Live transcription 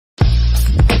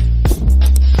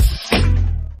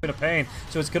bit of pain.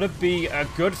 So it's going to be a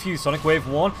good few. Sonic Wave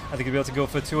 1. I think he'll be able to go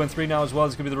for 2 and 3 now as well.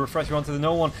 It's going to be the refresher onto the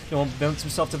No One. No One builds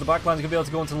himself to the backline. He's going to be able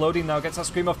to go into loading now. Gets that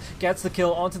Scream off. Gets the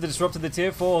kill onto the Disruptor, the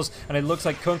tier 4s. And it looks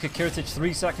like Kunka, Kiritich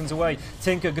 3 seconds away.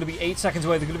 Tinker going to be 8 seconds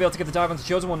away. They're going to be able to get the dive onto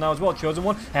Chosen One now as well. Chosen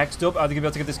One hexed up. Are they going to be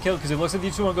able to get this kill? Because it looks like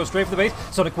the two want to go straight for the base.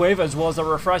 Sonic Wave as well as the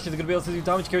refresher. They're going to be able to do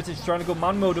damage. Kiritich is trying to go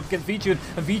man mode up against Vichun.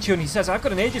 And Vichun, he says, I've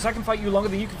got an Aegis. I can fight you longer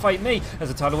than you can fight me. As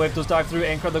the Tidal Wave does dive through.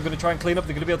 Aincrad, they're going to try and clean up.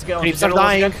 They're going to be able to get on General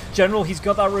once again. General, he's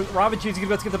got that Ravage. He's going to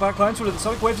be able to get the back line. So the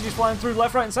Sonic Waves are just flying through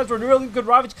left, right, and centre. A really good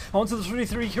Ravage onto the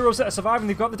 3-3 heroes that are surviving.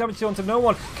 They've got the damage onto No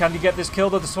One. Can they get this kill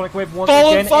though? The Sonic Wave once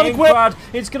again. Aincrad,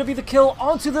 it's going to be the kill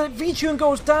onto the Vichun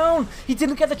goes down. He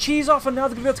didn't get the cheese off, and now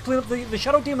they're going to be able to clean up the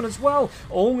Shadow Demon as well.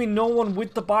 Only No One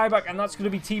with the buyback, and that's going to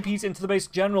be TPs into the base.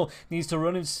 General needs to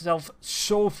run himself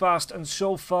so fast and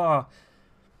so far.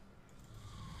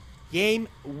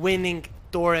 Game-winning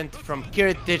torrent from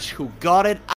Kiritich, who got it